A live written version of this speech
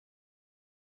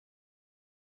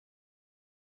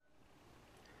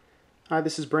Hi,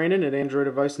 this is Brandon at Android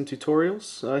Advice and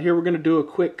Tutorials. Here we're going to do a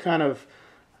quick kind of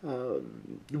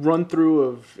run through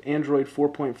of Android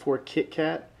 4.4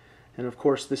 KitKat, and of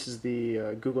course this is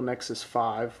the Google Nexus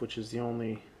 5, which is the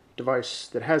only device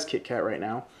that has KitKat right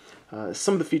now.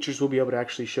 Some of the features we'll be able to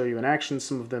actually show you in action.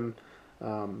 Some of them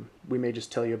we may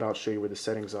just tell you about, show you where the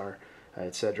settings are,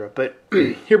 etc. But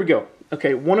here we go.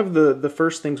 Okay, one of the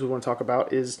first things we want to talk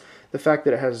about is the fact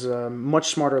that it has much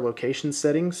smarter location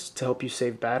settings to help you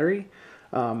save battery.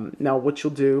 Now what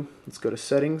you'll do, let's go to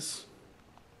settings.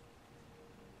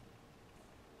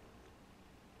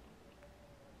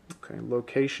 Okay,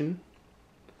 location.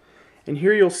 And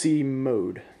here you'll see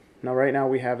mode. Now right now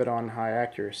we have it on high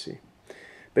accuracy.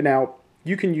 But now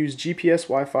you can use GPS,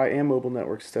 Wi-Fi, and mobile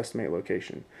networks to estimate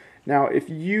location. Now if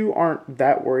you aren't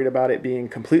that worried about it being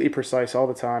completely precise all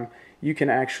the time, you can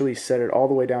actually set it all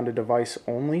the way down to device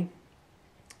only.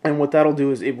 And what that'll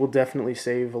do is it will definitely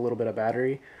save a little bit of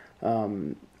battery.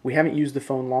 We haven't used the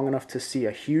phone long enough to see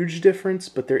a huge difference,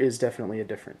 but there is definitely a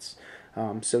difference.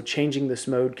 So changing this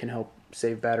mode can help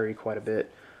save battery quite a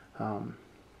bit,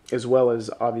 as well as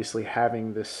obviously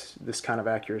having this kind of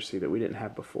accuracy that we didn't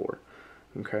have before.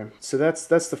 Okay, so that's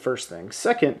the first thing.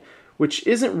 Second, which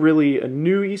isn't really a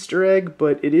new Easter egg,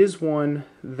 but it is one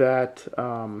that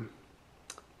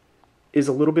is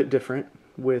a little bit different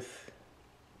with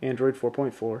Android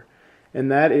 4.4,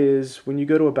 and that is when you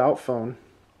go to About Phone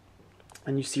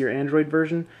and you see your Android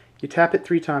version, you tap it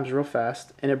 3 times real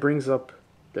fast and it brings up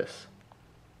this.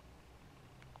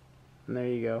 And there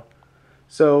you go.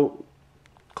 So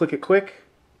click it quick,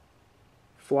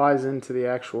 flies into the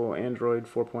actual Android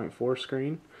 4.4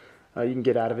 screen. You can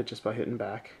get out of it just by hitting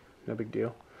back, no big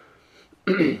deal.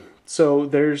 So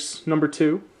there's number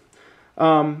 2.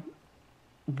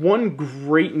 One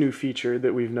great new feature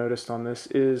that we've noticed on this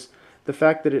is the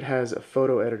fact that it has a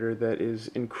photo editor that is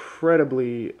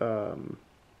incredibly,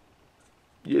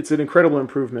 it's an incredible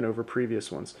improvement over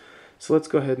previous ones. So let's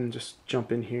go ahead and just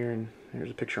jump in here, and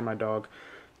here's a picture of my dog.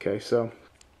 Okay, so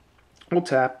we'll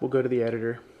tap, we'll go to the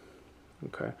editor.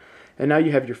 Okay, and now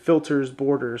you have your filters,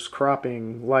 borders,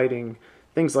 cropping, lighting,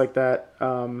 things like that.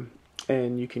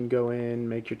 And you can go in,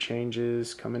 make your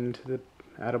changes, come into the,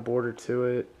 add a border to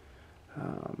it.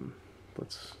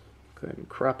 Let's go ahead and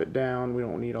crop it down. We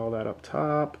don't need all that up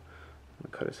top. I'm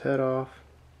going to cut his head off.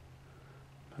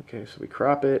 Okay, so we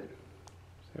crop it.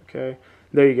 Okay,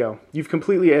 there you go. You've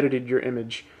completely edited your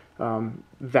image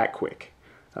that quick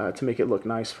to make it look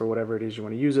nice for whatever it is you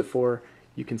want to use it for.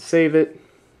 You can save it.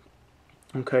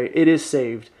 Okay, it is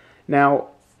saved. Now,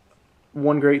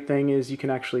 one great thing is you can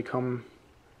actually come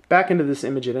back into this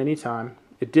image at any time.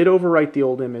 It did overwrite the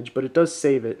old image, but it does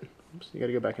save it. Oops, you got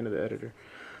to go back into the editor.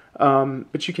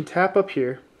 But you can tap up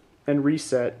here and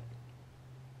reset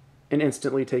and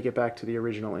instantly take it back to the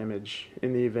original image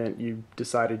in the event you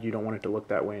decided you don't want it to look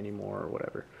that way anymore or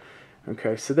whatever.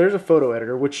 Okay, so there's a photo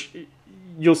editor, which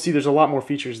you'll see there's a lot more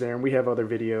features there, and we have another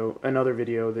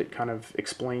video that kind of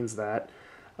explains that.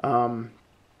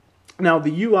 Now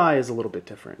the UI is a little bit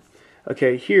different.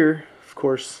 Okay, here, of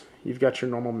course, you've got your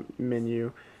normal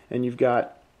menu and you've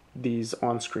got these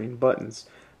on-screen buttons.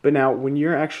 But now when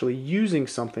you're actually using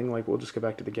something, like we'll just go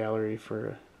back to the gallery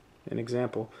for an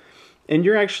example, and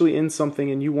you're actually in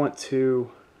something and you want to,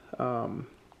 let's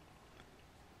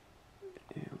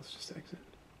just exit.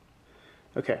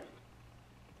 Okay,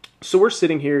 so we're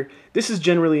sitting here. This is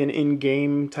generally an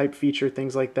in-game type feature,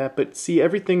 things like that, but see,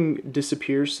 everything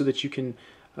disappears so that you can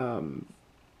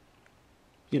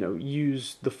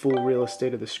use the full real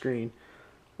estate of the screen.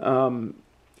 And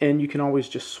you can always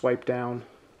just swipe down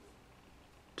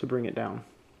to bring it down,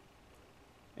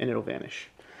 and it'll vanish.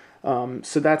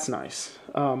 So that's nice.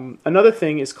 Another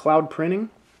thing is cloud printing.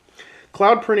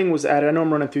 Cloud printing was added. I know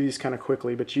I'm running through these kind of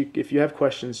quickly, but if you have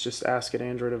questions, just ask at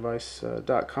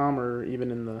androidadvice.com or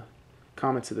even in the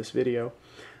comments of this video.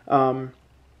 So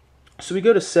we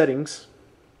go to settings,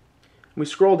 we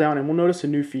scroll down, and we'll notice a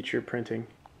new feature, printing.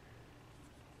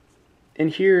 And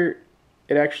here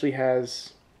it actually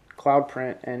has Cloud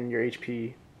Print and your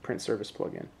HP print service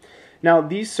plugin. Now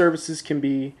these services can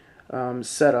be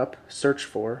set up, search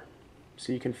for,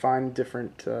 so you can find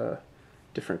different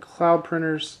cloud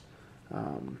printers,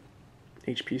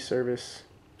 HP service,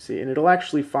 see, and it'll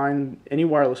actually find any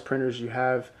wireless printers you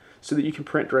have so that you can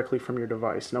print directly from your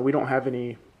device. Now we don't have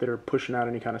any that are pushing out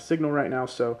any kind of signal right now,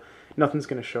 so nothing's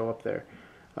going to show up there.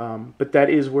 But that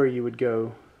is where you would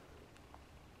go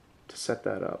to set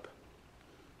that up.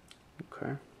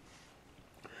 Okay.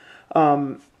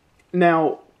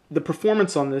 Now the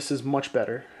performance on this is much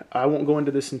better. I won't go into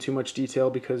this in too much detail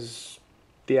because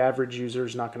the average user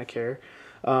is not going to care.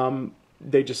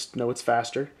 They just know it's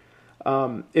faster.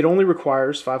 It only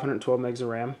requires 512 megs of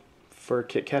RAM for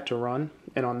KitKat to run,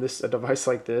 and on a device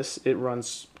like this, it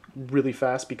runs really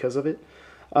fast because of it.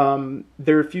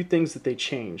 There are a few things that they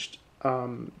changed.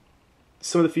 Some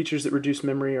of the features that reduce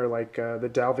memory are like the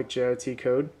Dalvik JIT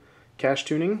code, cache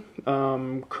tuning,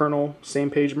 kernel same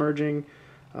page merging,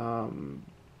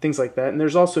 things like that. And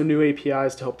there's also new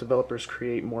APIs to help developers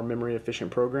create more memory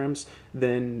efficient programs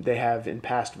than they have in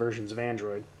past versions of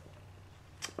Android.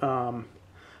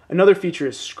 Another feature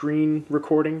is screen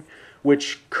recording,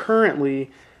 which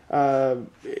currently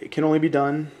can only be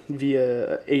done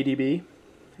via ADB.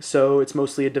 So it's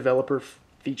mostly a developer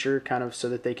feature, kind of so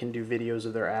that they can do videos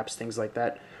of their apps, things like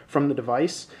that, from the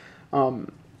device.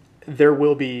 There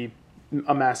will be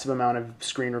a massive amount of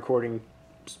screen recording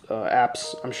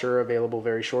apps, I'm sure, available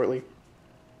very shortly.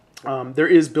 There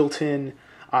is built-in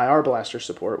IR blaster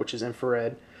support, which is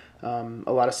infrared. A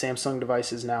lot of Samsung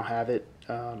devices now have it.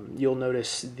 You'll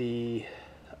notice the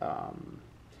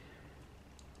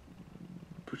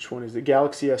which one is the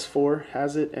Galaxy S4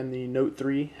 has it, and the Note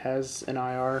 3 has an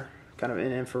IR, kind of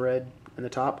an infrared in the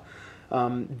top.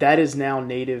 That is now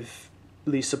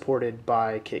natively supported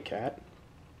by KitKat.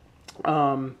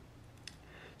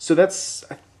 So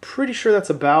I'm pretty sure that's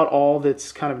about all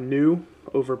that's kind of new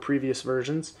over previous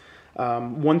versions.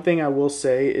 One thing I will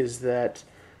say is that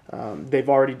they've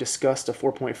already discussed a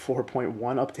 4.4.1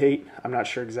 update. I'm not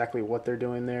sure exactly what they're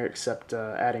doing there, except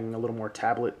adding a little more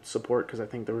tablet support, because I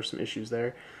think there were some issues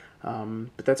there.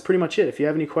 But that's pretty much it. If you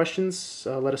have any questions,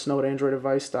 let us know at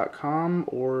androidadvice.com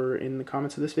or in the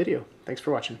comments of this video. Thanks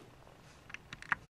for watching.